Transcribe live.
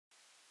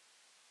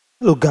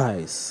Hello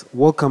guys,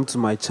 welcome to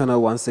my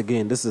channel once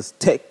again. This is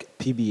Tech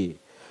PBA.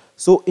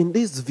 So in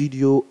this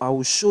video, I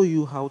will show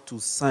you how to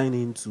sign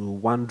into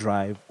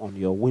OneDrive on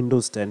your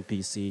Windows 10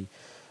 PC.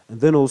 And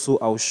then also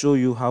I'll show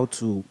you how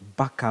to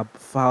backup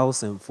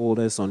files and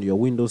folders on your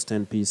Windows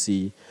 10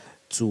 PC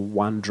to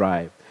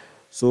OneDrive.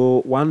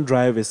 So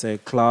OneDrive is a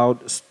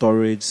cloud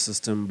storage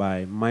system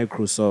by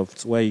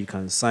Microsoft where you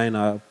can sign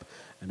up,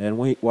 and then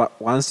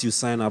once you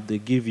sign up, they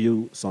give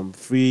you some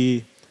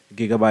free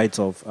gigabytes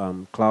of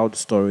cloud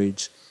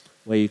storage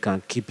where you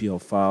can keep your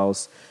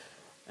files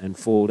and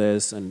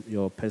folders and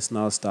your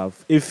personal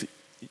stuff. If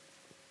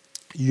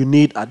you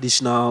need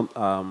additional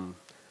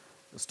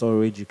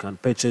storage, you can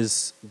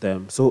purchase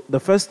them. So the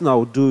first thing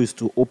I'll do is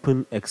to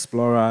open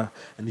Explorer,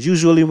 and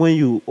usually when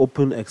you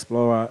open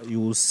Explorer, you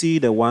will see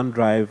the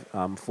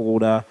OneDrive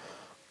folder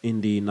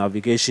in the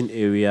navigation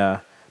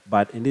area.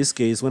 But in this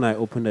case, when I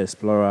opened the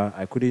Explorer,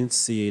 I couldn't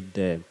see it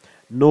there.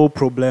 No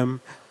problem.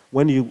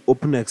 When you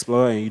open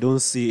Explorer and you don't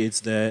see it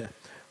there,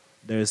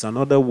 there is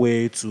another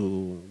way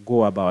to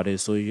go about it.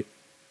 So the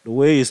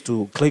way is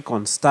to click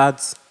on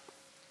Start,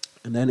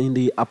 and then in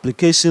the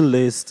application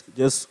list,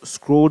 just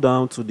scroll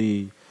down to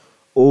the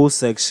O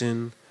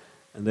section,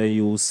 and then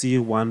you will see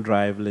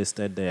OneDrive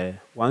listed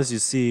there. Once you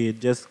see it,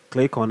 just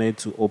click on it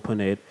to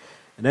open it.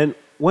 And then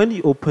when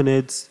you open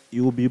it,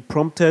 you will be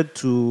prompted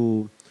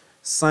to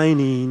sign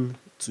in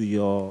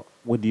to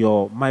with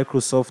your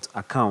Microsoft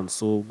account.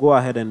 So go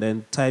ahead and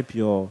then type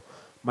your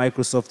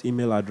Microsoft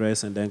email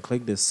address and then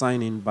click the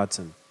sign in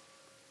button.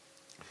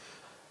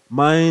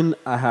 Mine,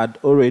 I had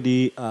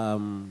already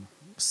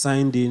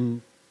signed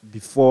in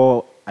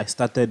before I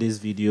started this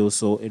video,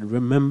 so it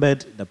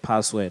remembered the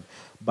password.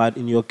 But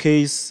in your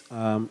case,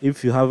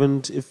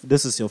 if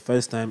this is your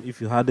first time, if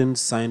you hadn't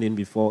signed in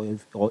before,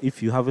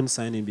 if you haven't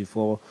signed in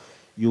before,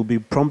 you'll be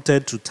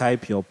prompted to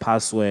type your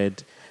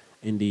password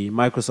in the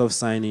Microsoft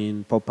sign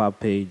in pop-up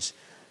page.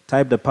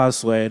 Type the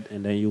password,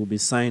 and then you'll be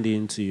signed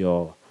in to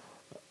the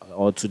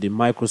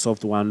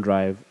Microsoft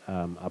OneDrive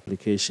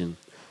application.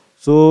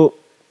 So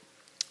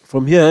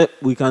from here,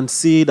 we can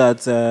see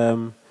that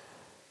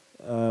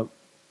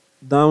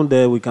down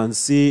there we can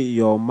see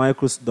your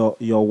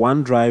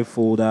OneDrive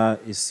folder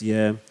is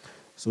here.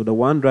 So the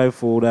OneDrive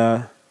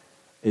folder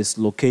is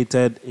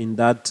located in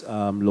that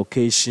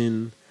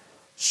location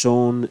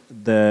shown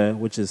there,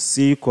 which is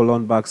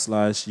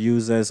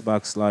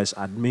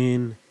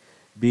C:\users\admin,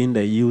 being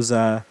the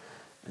user,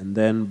 and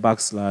then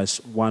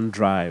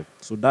 /OneDrive.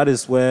 So that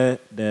is where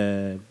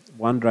the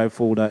OneDrive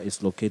folder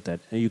is located.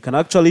 And you can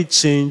actually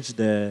change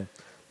the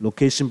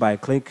location by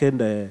clicking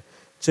the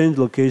change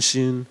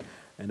location,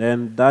 and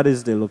then that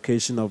is the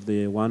location of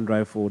the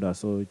OneDrive folder.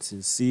 So it's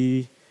in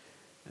C,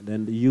 and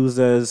then the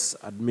users,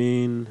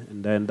 admin,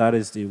 and then that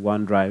is the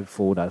OneDrive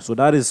folder. So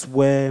that is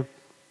where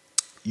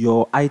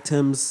your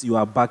items you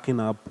are backing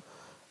up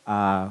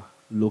are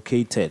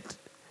located.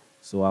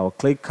 So I'll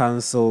click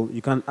cancel.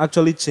 You can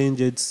actually change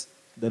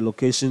the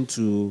location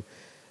to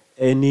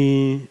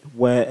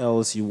anywhere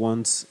else you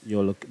want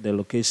the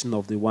location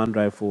of the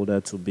OneDrive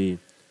folder to be.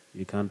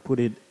 You can put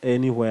it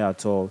anywhere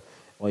at all,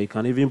 or you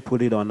can even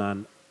put it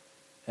on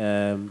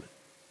a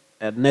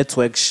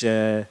network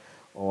share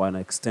or an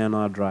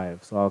external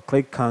drive. So I'll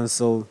click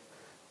cancel,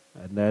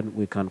 and then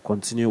we can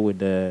continue with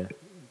the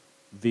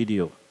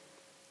video.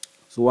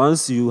 So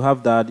once you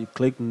have that, you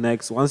click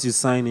next. Once you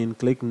sign in,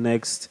 click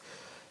next.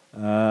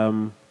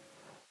 In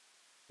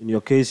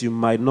your case, you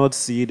might not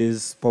see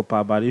this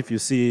pop-up, but if you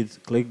see it,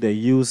 click the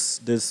use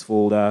this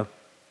folder.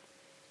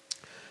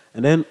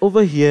 And then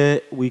over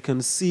here, we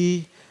can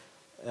see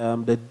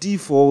the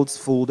default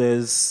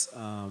folders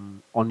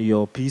on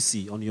your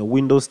PC, on your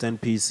Windows 10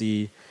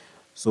 PC.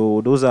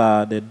 So those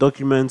are the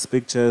documents,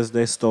 pictures,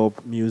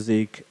 desktop,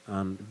 music,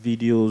 and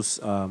videos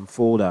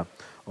folder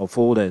or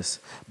folders.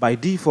 By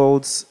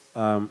default,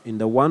 in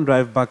the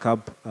OneDrive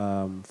backup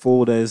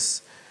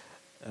folders,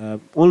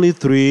 only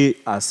 3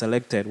 are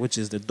selected, which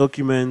is the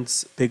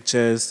documents,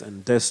 pictures,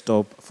 and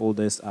desktop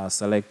folders are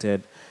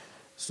selected.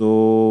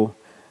 So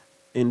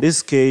in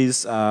this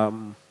case,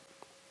 we're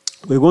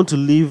going to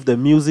leave the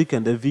music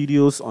and the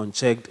videos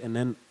unchecked, and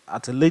then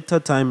at a later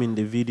time in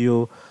the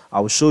video,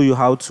 I'll show you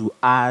how to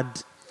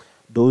add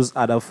those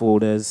other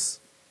folders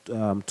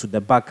to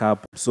the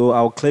backup. So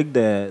I'll click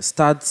the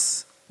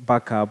Start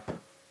Backup.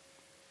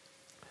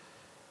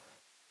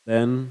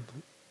 Then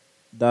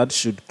that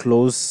should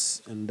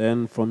close, and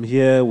then from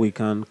here we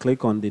can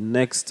click on the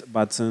next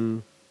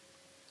button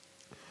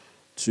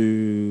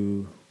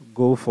to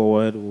go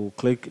forward. We'll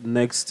click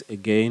next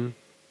again,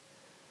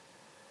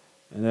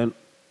 and then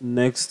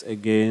next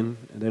again,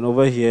 and then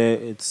over here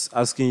it's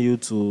asking you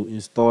to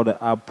install the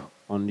app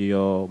on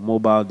your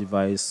mobile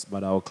device,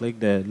 but I'll click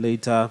the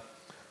later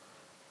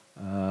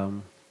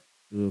to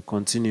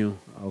continue.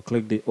 I'll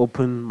click the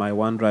open my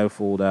OneDrive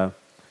folder,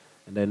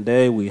 and then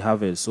there we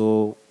have it.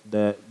 So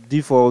the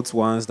default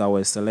ones that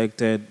were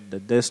selected, the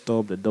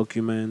desktop, the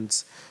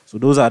documents, so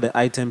those are the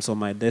items on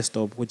my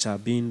desktop which are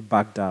being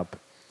backed up.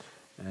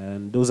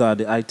 and those are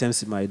the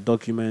items in my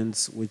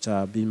documents which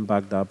are being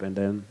backed up, and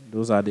then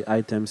those are the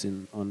items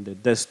on the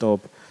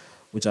desktop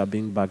which are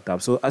being backed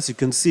up. So as you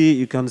can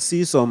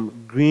see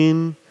some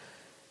green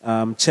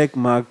check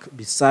mark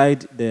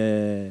beside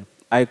the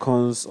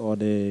icons or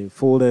the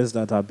folders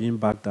that are being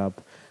backed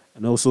up,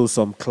 and also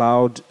some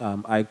cloud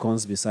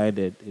icons beside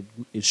it.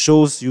 It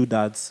shows you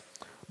that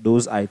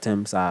those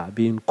items are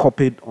being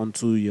copied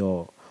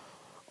onto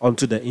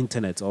the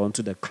internet or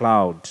onto the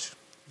cloud.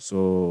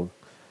 So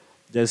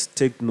just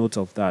take note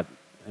of that.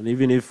 And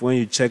even if when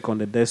you check on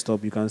the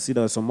desktop, you can see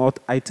that some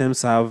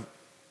items have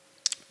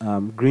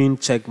green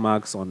check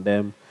marks on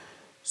them.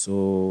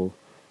 So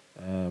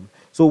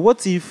so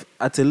what if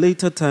at a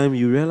later time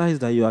you realize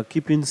that you are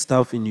keeping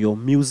stuff in your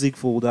music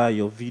folder,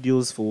 your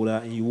videos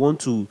folder, and you want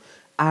to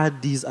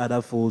add these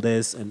other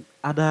folders and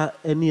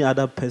any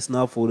other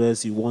personal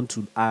folders you want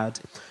to add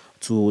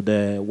to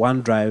the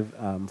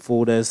OneDrive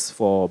folders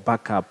for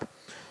backup.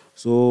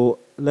 So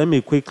let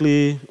me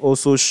quickly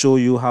also show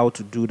you how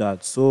to do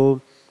that.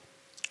 So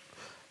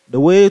the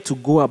way to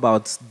go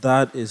about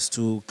that is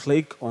to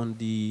click on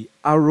the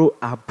arrow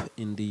up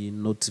in the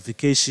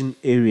notification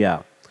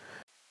area.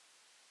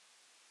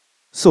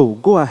 So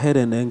go ahead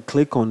and then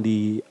click on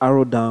the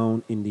arrow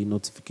down in the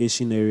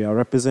notification area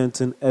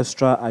representing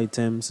extra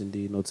items in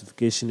the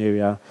notification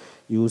area.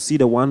 You will see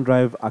the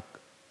OneDrive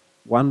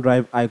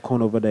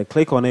icon over there.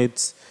 Click on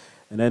it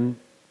and then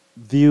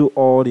view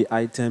all the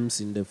items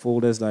in the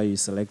folders that you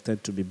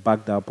selected to be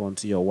backed up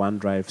onto your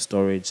OneDrive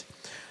storage.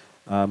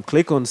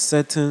 Click on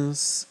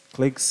settings,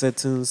 click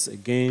settings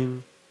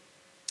again.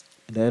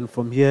 And then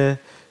from here,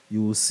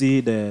 you will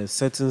see the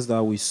settings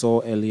that we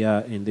saw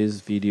earlier in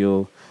this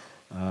video.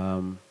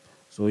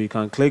 So you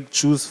can click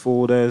choose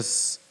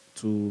folders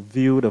to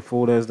view the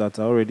folders that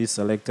are already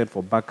selected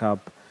for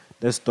backup,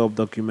 desktop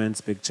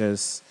documents,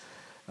 pictures.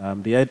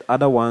 The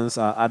other ones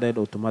are added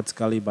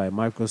automatically by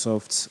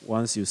Microsoft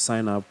once you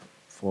sign up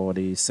for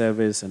the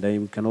service, and then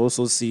you can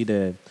also see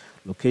the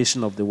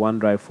location of the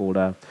OneDrive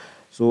folder.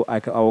 So I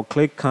will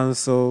click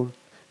cancel,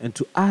 and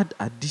to add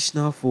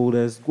additional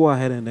folders, go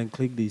ahead and then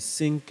click the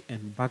sync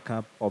and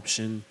backup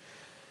option.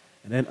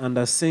 And then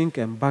under sync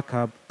and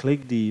backup,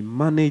 click the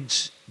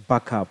manage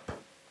backup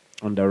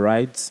on the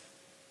right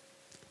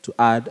to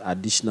add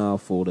additional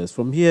folders.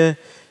 From here,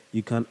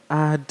 you can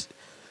add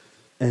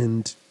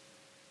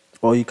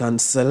or you can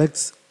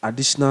select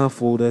additional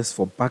folders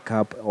for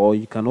backup, or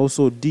you can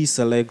also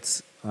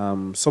deselect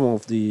some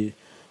of the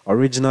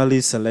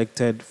originally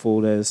selected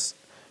folders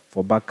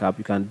for backup.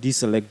 You can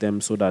deselect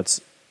them so that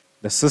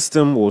the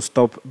system will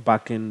stop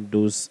backing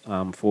those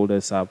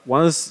folders up.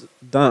 Once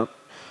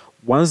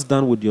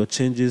done with your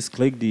changes,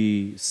 click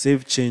the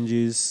save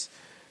changes,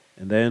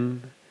 and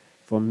then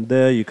from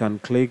there you can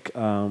click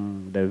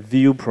the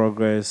view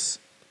progress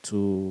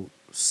to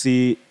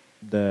see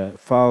the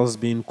files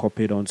being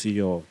copied onto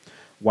your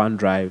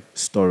OneDrive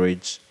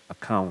storage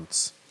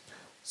accounts.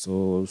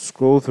 So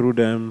scroll through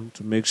them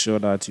to make sure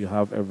that you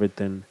have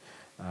everything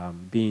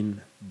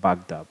being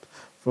backed up.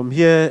 From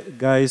here,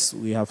 guys,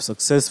 we have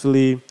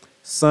successfully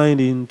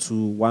signed into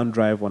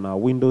OneDrive on our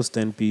Windows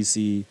 10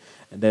 PC,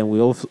 and then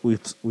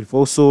we've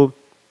also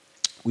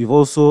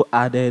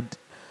added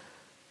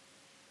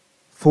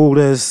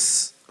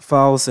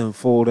files and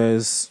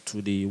folders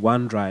to the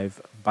OneDrive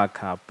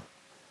backup.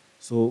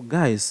 So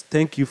guys,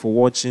 thank you for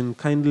watching.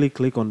 Kindly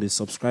click on the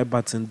subscribe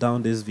button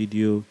down this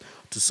video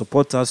to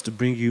support us to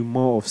bring you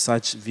more of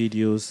such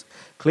videos.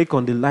 Click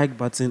on the like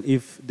button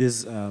if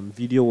this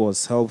video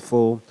was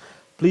helpful.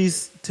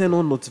 Please turn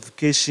on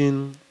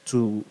notification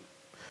to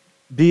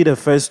be the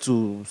first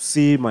to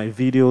see my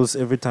videos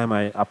every time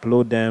I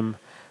upload them.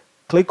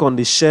 Click on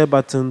the share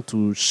button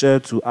to share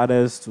to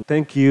others.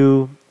 Thank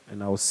you,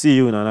 and I'll see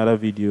you in another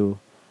video.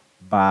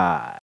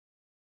 Bye.